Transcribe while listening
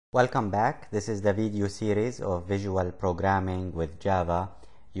Welcome back. This is the video series of visual programming with Java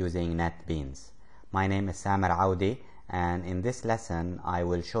using NetBeans. My name is Aoudi, and in this lesson I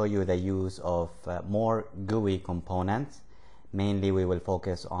will show you the use of more GUI components. Mainly we will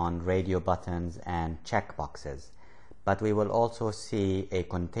focus on radio buttons and checkboxes, but we will also see a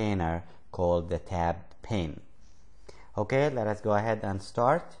container called the tabbed pane. Okay, let us go ahead and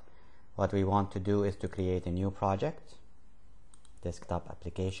start. What we want to do is to create a new project, desktop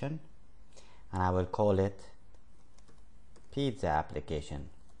application, and I will call it pizza application.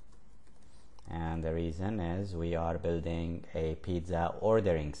 And the reason is we are building a pizza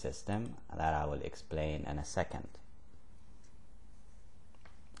ordering system that I will explain in a second.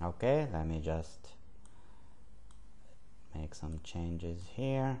 Okay, let me just make some changes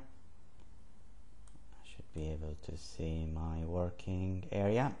here. I should be able to see my working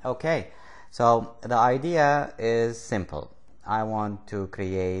area. Okay, so the idea is simple. I want to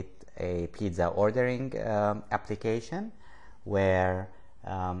create a pizza ordering application where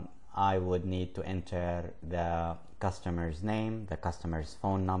I would need to enter the customer's name, the customer's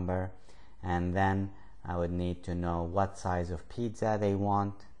phone number, and then I would need to know what size of pizza they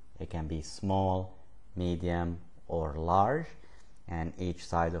want. It can be small, medium, or large, and each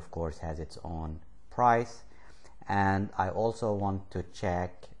size of course has its own price. And I also want to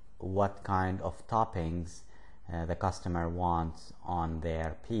check what kind of toppings the customer wants on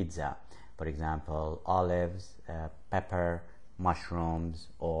their pizza. For example, olives, pepper, mushrooms,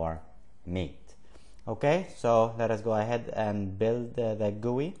 or meat. Okay, so let us go ahead and build the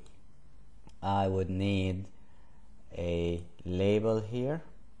GUI. I would need a label here,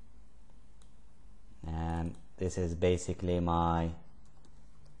 and this is basically my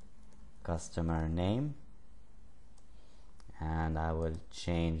customer name, and I will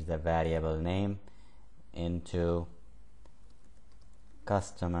change the variable name into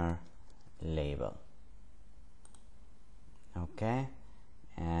customer label. Okay,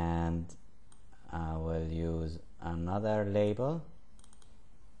 and I will use another label.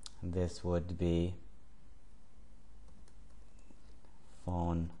 This would be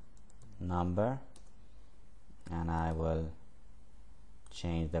phone number, and I will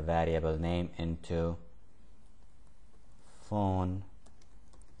change the variable name into phone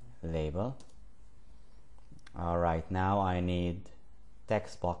label. Alright, now I need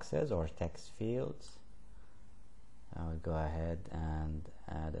text boxes or text fields. I will go ahead and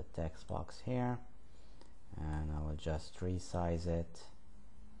add a text box here, and I will just resize it,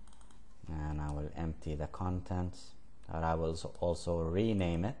 and I will empty the contents, and I will also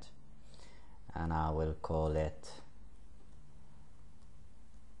rename it, and I will call it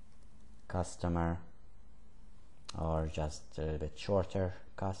customer, or just a little bit shorter,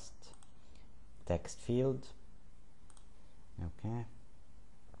 cust text field. Okay,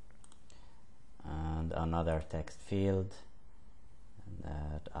 and another text field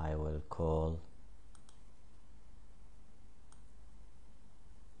that I will call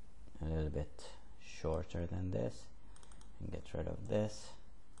a little bit shorter than this, and get rid of this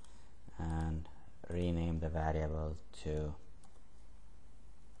and rename the variable to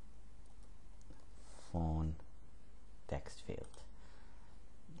phone text field.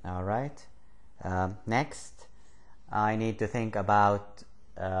 All right, next I need to think about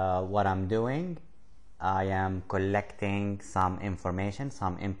what I'm doing. I am collecting some information,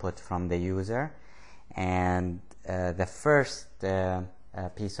 some input from the user, and the first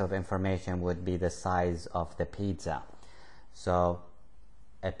piece of information would be the size of the pizza. So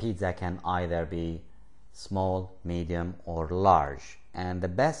a pizza can either be small, medium, or large, and the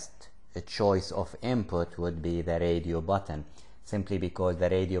best choice of input would be the radio button, simply because the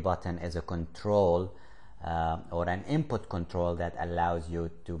radio button is a control or an input control that allows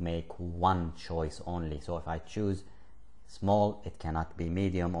you to make one choice only. So if I choose small, it cannot be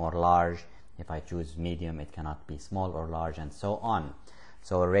medium or large. If I choose medium, it cannot be small or large, and so on.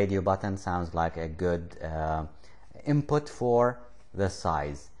 So a radio button sounds like a good input for the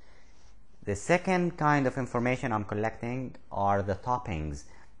size. The second kind of information I'm collecting are the toppings,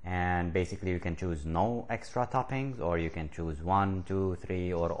 and basically you can choose no extra toppings, or you can choose 1, 2,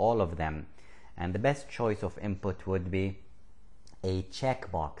 3, or all of them. And the best choice of input would be a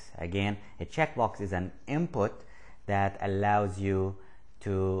checkbox. Again, a checkbox is an input that allows you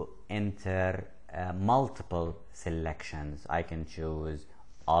to enter multiple selections. I can choose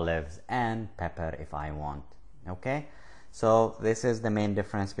olives and pepper if I want. Okay, so this is the main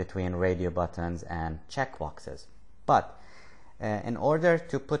difference between radio buttons and checkboxes. But in order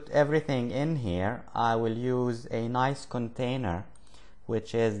to put everything in here, I will use a nice container,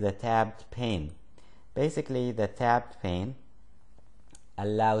 which is the tabbed pane. Basically, the tabbed pane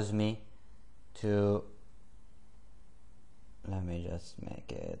allows me to, let me just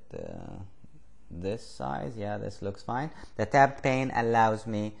make it this size. Yeah, this looks fine. The tab pane allows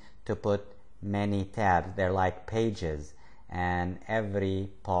me to put many tabs. They're like pages, and every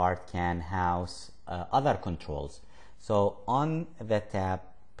part can house other controls. So on the tab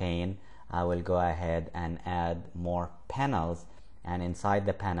pane, I will go ahead and add more panels, and inside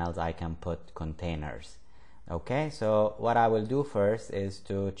the panels I can put containers. Okay, so what I will do first is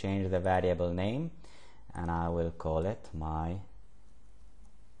to change the variable name, and I will call it my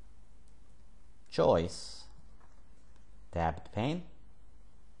choice tabbed pane.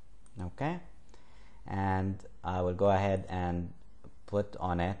 Okay, and I will go ahead and put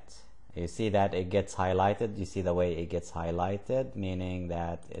on it, you see that it gets highlighted. You see the way it gets highlighted, meaning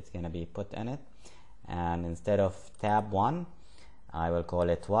that it's going to be put in it. And instead of tab 1, I will call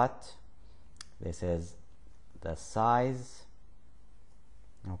it what? This is the size.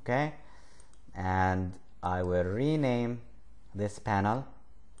 Okay, and I will rename this panel,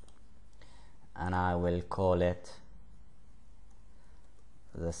 and I will call it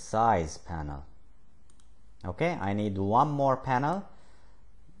the size panel. Okay, I need one more panel.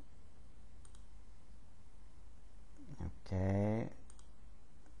 Okay,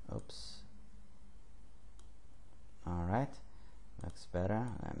 oops, all right, looks better.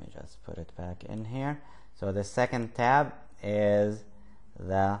 Let me just put it back in here. So the second tab is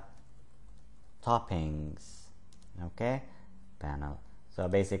the toppings, okay, panel. So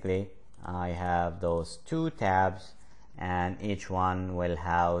basically I have those two tabs, and each one will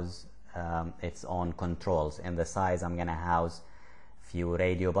house its own controls. In the size, I'm gonna house few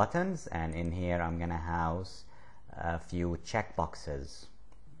radio buttons, and in here I'm gonna house a few checkboxes.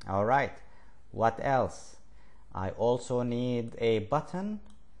 All right, what else? I also need a button.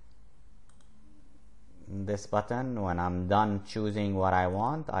 This button, when I'm done choosing what I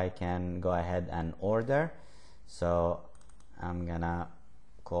want, I can go ahead and order. So I'm gonna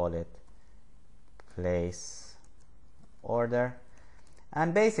call it place order,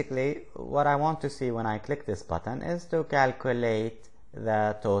 and basically what I want to see when I click this button is to calculate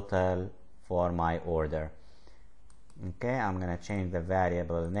the total for my order. Okay, I'm gonna change the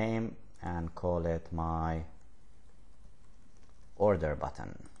variable name and call it my order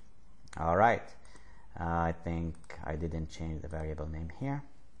button. All right, I think I didn't change the variable name here,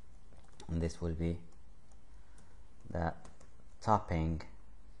 and this will be the topping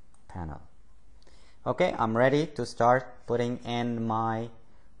panel. Okay, I'm ready to start putting in my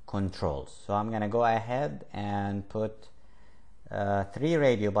controls. So I'm gonna go ahead and put 3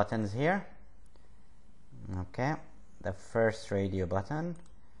 radio buttons here. Okay, the first radio button,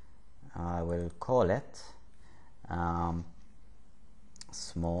 I will call it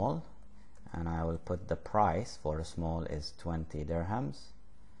small, and I will put the price for small is 20 dirhams.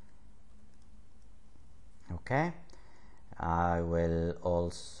 Okay, I will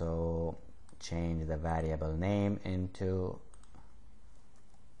also change the variable name into,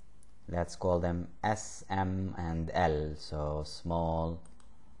 let's call them S, M, and L. So small,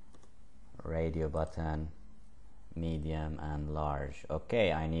 radio button, medium, and large.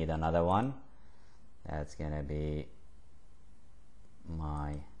 Okay, I need another one. That's gonna be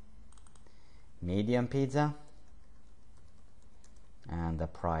my medium pizza, and the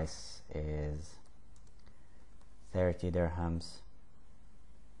price is 30 dirhams,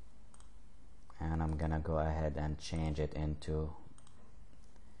 and I'm gonna go ahead and change it into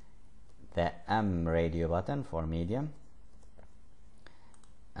the M radio button for medium.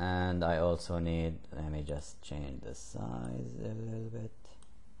 And I also need, let me just change the size a little bit.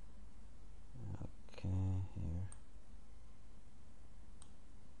 Okay, here.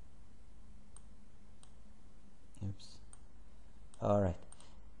 Oops. All right.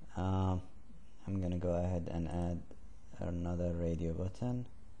 I'm gonna go ahead and add another radio button.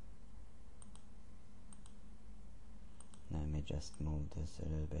 Let me just move this a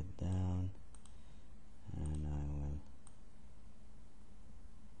little bit down, and I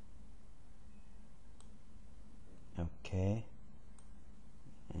will. Okay.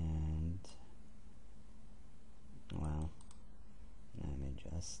 And well, let me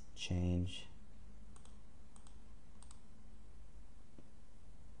just change